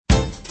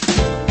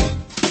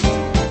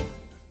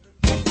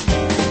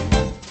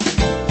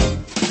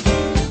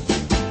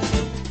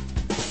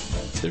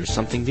There's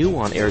something new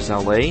on Airs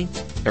LA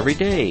every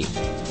day.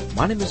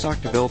 My name is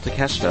Dr. Bill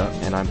Takeshita,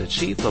 and I'm the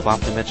Chief of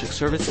Optometric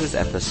Services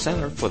at the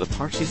Center for the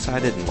Partially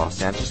Sighted in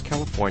Los Angeles,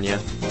 California,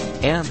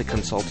 and the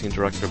Consulting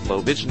Director of Low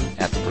Vision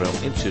at the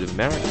Braille Institute of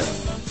America.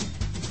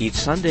 Each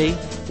Sunday,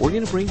 we're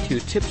going to bring to you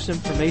tips and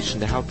information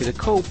to help you to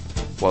cope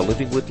while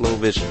living with low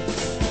vision.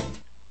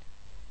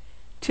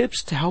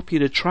 Tips to help you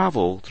to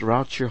travel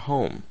throughout your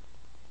home.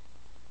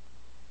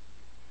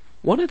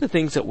 One of the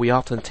things that we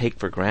often take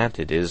for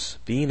granted is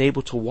being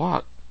able to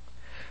walk.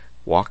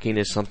 Walking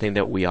is something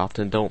that we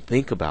often don't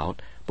think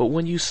about, but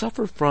when you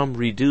suffer from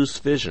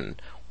reduced vision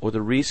or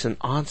the recent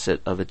onset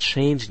of a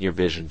change in your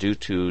vision due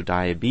to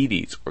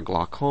diabetes or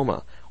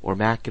glaucoma or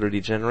macular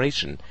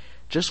degeneration,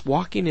 just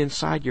walking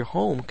inside your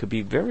home could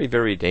be very,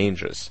 very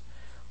dangerous.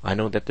 I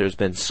know that there's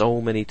been so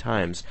many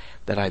times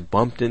that I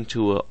bumped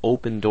into an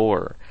open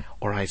door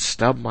or I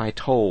stubbed my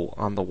toe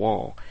on the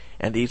wall.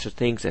 And these are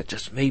things that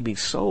just made me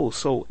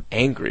so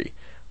angry.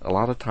 A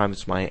lot of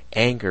times my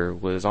anger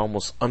was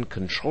almost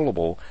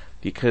uncontrollable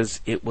because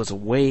it was a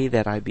way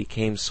that I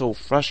became so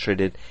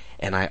frustrated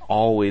and I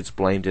always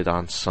blamed it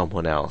on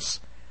someone else.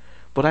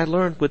 But I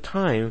learned with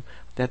time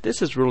that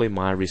this is really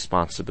my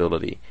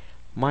responsibility.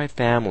 My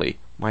family,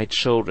 my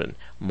children,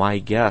 my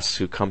guests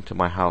who come to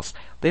my house,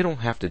 they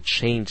don't have to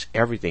change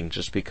everything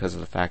just because of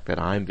the fact that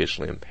I'm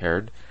visually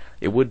impaired.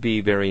 It would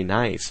be very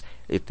nice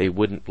if they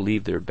wouldn't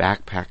leave their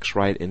backpacks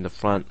right in the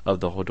front of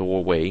the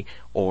doorway,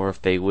 or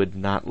if they would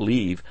not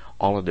leave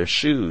all of their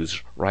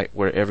shoes right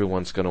where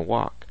everyone's going to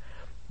walk.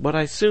 But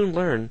I soon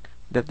learned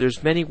that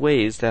there's many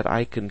ways that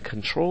I can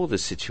control the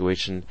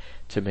situation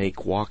to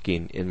make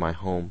walking in my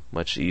home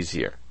much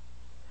easier.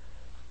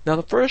 Now,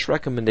 the first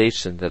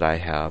recommendation that I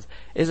have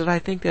is that I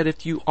think that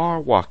if you are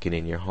walking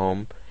in your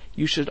home,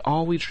 you should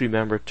always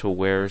remember to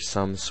wear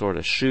some sort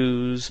of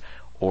shoes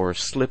or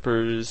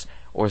slippers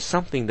or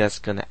something that's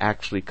going to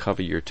actually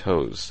cover your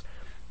toes.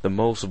 The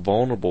most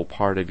vulnerable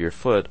part of your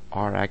foot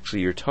are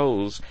actually your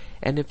toes,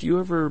 and if you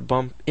ever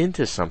bump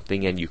into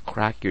something and you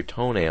crack your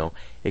toenail,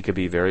 it could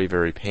be very,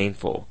 very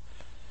painful.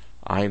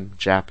 I'm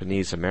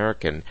Japanese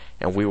American,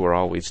 and we were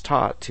always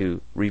taught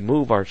to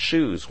remove our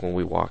shoes when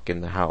we walk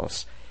in the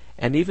house.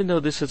 And even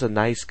though this is a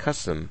nice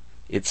custom,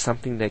 it's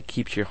something that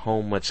keeps your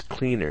home much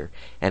cleaner,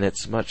 and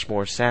it's much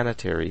more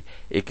sanitary.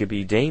 It could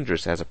be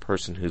dangerous as a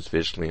person who's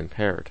visually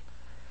impaired.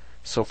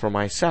 So for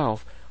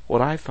myself,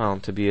 what I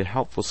found to be a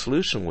helpful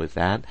solution with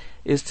that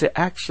is to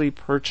actually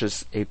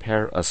purchase a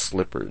pair of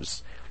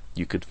slippers.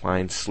 You could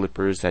find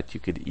slippers that you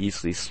could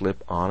easily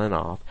slip on and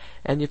off,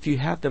 and if you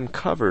have them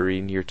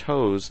covering your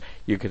toes,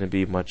 you're going to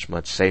be much,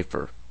 much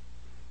safer.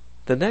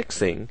 The next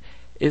thing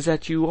is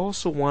that you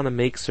also want to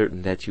make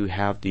certain that you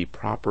have the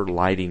proper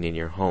lighting in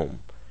your home.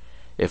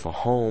 If a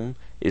home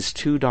is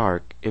too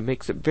dark, it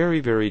makes it very,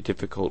 very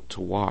difficult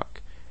to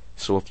walk.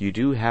 So if you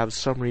do have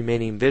some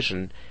remaining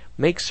vision,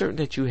 make certain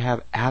that you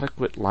have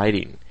adequate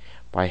lighting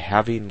by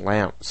having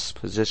lamps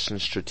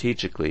positioned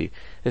strategically,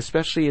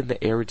 especially in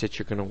the area that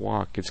you're going to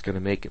walk. It's going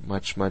to make it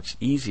much, much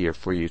easier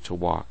for you to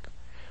walk.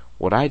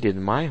 What I did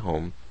in my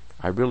home,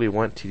 I really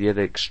went to the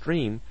other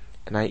extreme,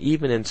 and I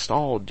even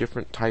installed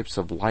different types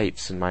of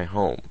lights in my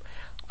home.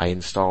 I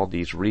installed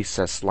these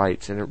recessed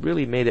lights, and it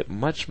really made it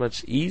much,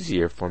 much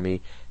easier for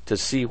me to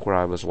see where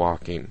I was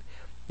walking.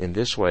 In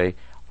this way,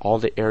 all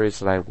the areas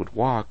that I would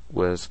walk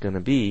was going to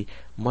be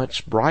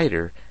much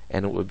brighter,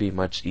 and it would be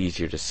much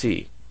easier to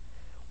see.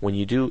 When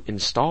you do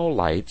install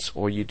lights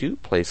or you do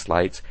place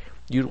lights,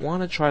 you'd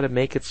want to try to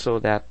make it so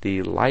that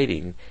the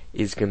lighting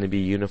is going to be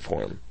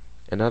uniform.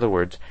 In other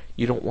words,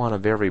 you don't want a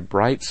very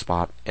bright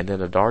spot and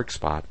then a dark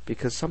spot,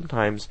 because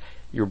sometimes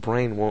your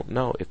brain won't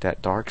know if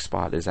that dark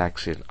spot is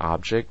actually an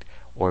object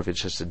or if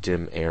it's just a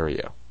dim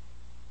area.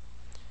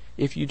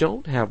 If you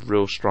don't have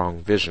real strong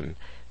vision,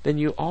 then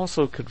you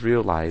also could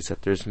realize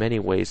that there's many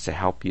ways to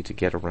help you to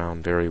get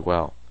around very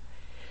well.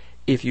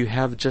 If you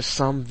have just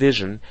some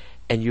vision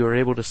and you are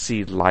able to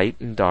see light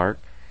and dark,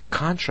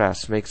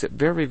 contrast makes it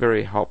very,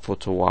 very helpful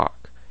to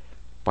walk.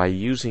 By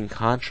using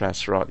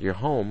contrast throughout your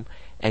home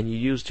and you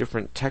use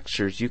different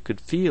textures, you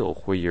could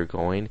feel where you're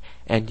going,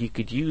 and you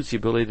could use the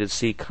ability to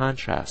see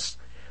contrast.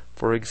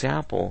 For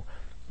example,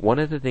 one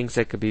of the things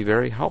that could be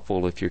very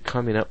helpful if you're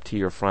coming up to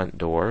your front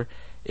door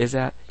is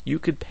that you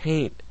could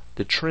paint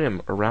the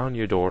trim around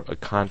your door a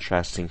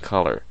contrasting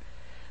color.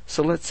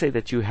 So let's say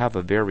that you have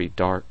a very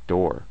dark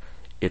door.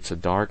 It's a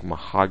dark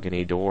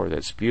mahogany door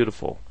that's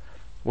beautiful.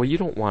 Well, you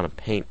don't want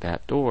to paint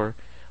that door,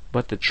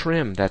 but the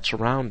trim that's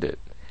around it,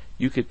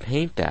 you could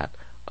paint that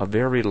a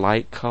very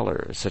light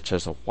color, such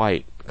as a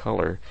white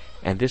color,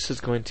 and this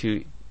is going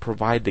to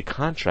provide the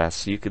contrast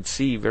so you could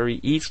see very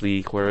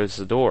easily where is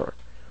the door.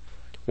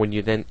 When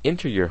you then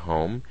enter your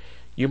home,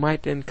 you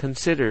might then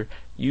consider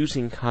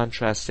using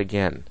contrast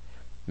again.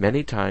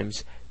 Many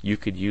times you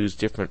could use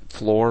different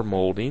floor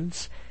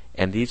moldings,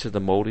 and these are the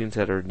moldings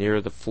that are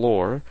near the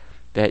floor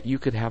that you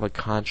could have a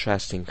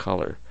contrasting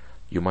color.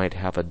 You might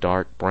have a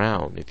dark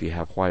brown if you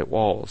have white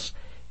walls.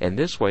 And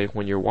this way,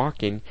 when you're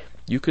walking,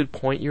 you could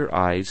point your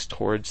eyes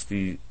towards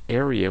the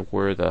area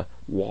where the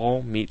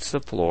wall meets the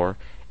floor,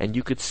 and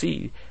you could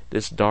see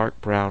this dark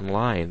brown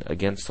line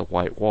against the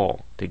white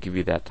wall to give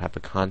you that type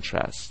of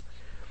contrast.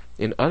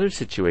 In other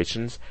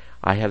situations,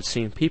 I have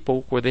seen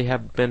people where they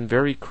have been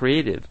very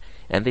creative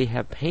and they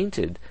have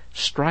painted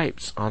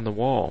stripes on the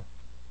wall.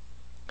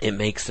 It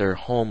makes their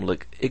home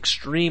look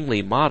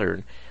extremely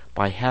modern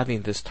by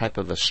having this type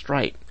of a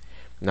stripe.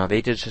 Now,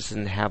 they just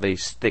didn't have a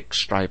thick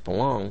stripe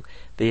along.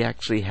 They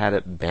actually had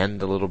it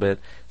bend a little bit,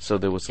 so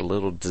there was a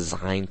little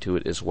design to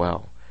it as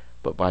well.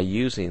 But by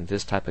using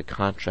this type of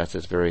contrast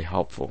is very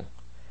helpful.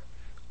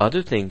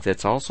 Other things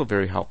that's also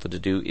very helpful to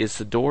do is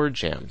the door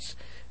jambs.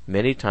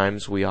 Many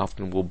times we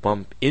often will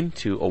bump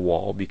into a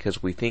wall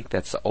because we think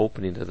that's the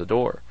opening of the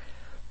door.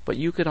 But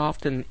you could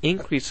often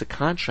increase the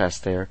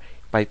contrast there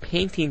by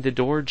painting the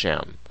door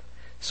jamb.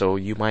 So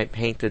you might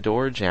paint the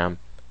door jamb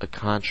a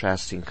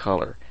contrasting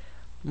color.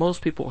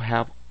 Most people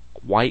have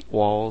white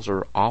walls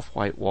or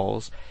off-white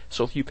walls,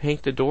 so if you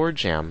paint the door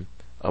jamb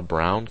a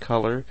brown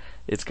color,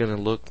 it's going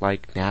to look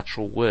like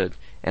natural wood,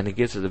 and it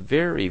gives it a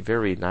very,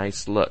 very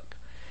nice look.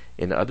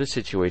 In other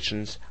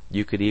situations,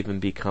 you could even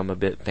become a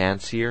bit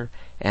fancier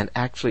and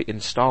actually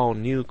install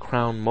new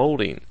crown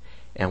molding.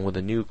 And with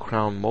the new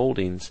crown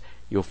moldings,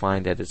 you'll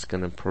find that it's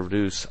going to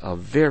produce a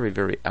very,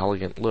 very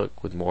elegant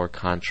look with more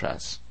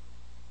contrast.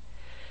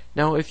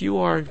 Now, if you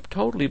are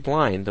totally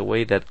blind the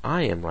way that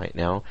I am right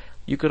now,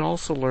 you could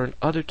also learn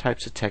other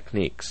types of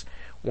techniques.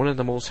 One of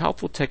the most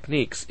helpful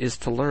techniques is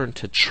to learn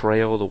to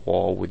trail the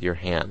wall with your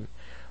hand.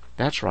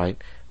 That's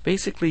right.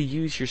 Basically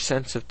use your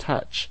sense of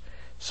touch.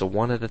 So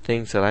one of the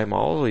things that I'm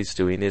always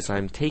doing is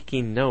I'm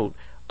taking note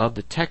of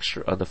the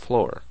texture of the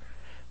floor.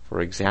 For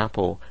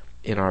example,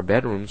 in our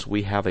bedrooms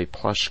we have a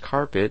plush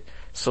carpet,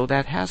 so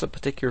that has a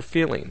particular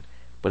feeling.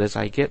 But as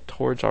I get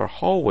towards our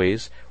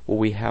hallways where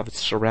we have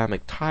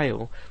ceramic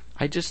tile,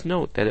 I just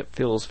note that it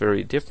feels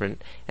very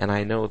different, and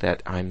I know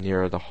that I'm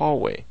near the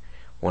hallway.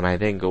 When I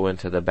then go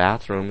into the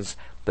bathrooms,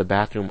 the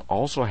bathroom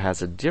also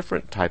has a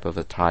different type of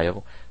a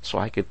tile, so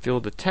I could feel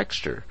the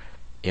texture.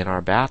 In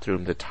our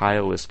bathroom, the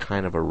tile is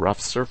kind of a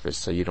rough surface,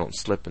 so you don't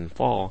slip and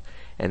fall,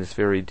 and it's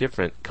very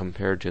different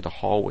compared to the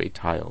hallway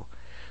tile.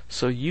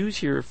 So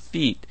use your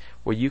feet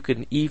where you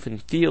can even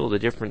feel the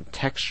different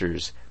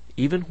textures.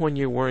 Even when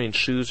you're wearing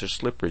shoes or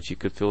slippers, you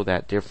could feel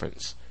that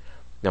difference.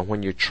 Now,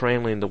 when you're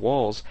trailing the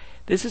walls,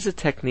 this is a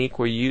technique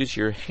where you use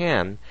your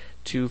hand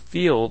to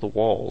feel the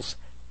walls.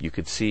 You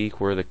could see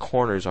where the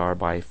corners are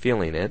by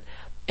feeling it.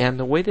 And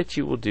the way that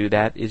you will do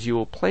that is you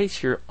will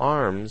place your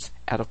arms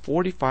at a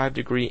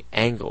 45-degree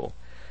angle,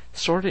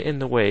 sort of in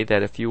the way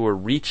that if you were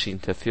reaching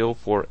to feel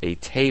for a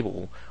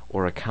table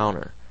or a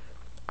counter.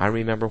 I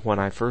remember when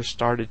I first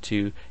started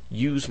to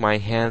use my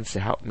hands to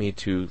help me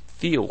to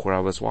feel where I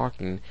was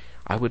walking,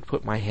 I would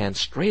put my hands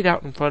straight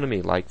out in front of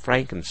me like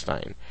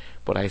Frankenstein.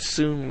 But I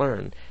soon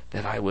learned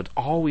that I would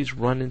always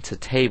run into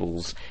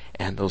tables,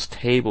 and those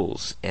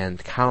tables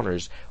and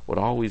counters would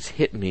always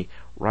hit me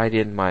right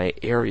in my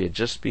area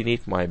just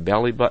beneath my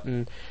belly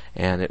button,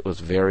 and it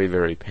was very,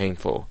 very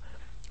painful.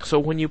 So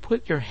when you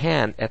put your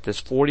hand at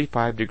this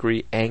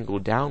 45-degree angle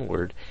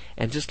downward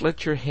and just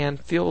let your hand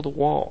feel the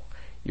wall,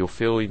 you'll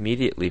feel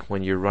immediately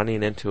when you're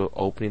running into an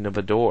opening of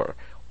a door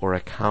or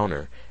a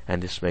counter,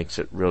 and this makes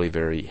it really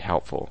very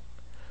helpful.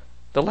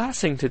 The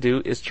last thing to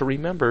do is to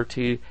remember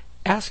to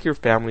ask your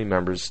family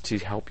members to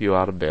help you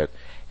out a bit,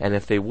 and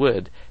if they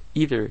would,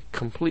 either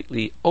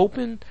completely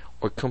open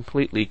or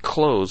completely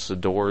close the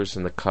doors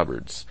and the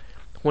cupboards.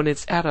 When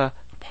it's at a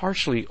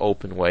partially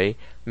open way,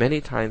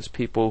 many times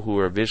people who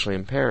are visually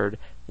impaired,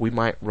 we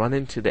might run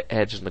into the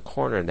edge in the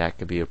corner, and that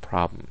could be a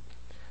problem.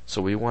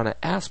 So we want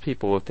to ask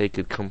people if they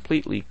could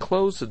completely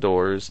close the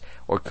doors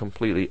or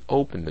completely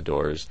open the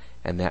doors,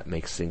 and that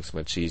makes things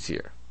much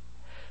easier.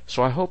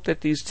 So I hope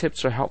that these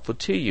tips are helpful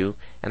to you,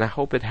 and I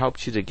hope it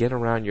helps you to get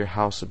around your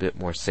house a bit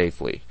more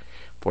safely.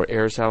 For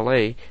Airs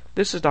LA,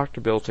 this is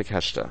Dr. Bill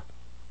Takeshita.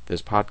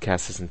 This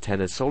podcast is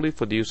intended solely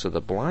for the use of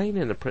the blind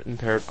and the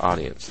print-impaired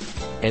audience.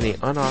 Any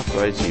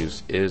unauthorized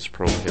use is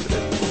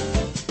prohibited.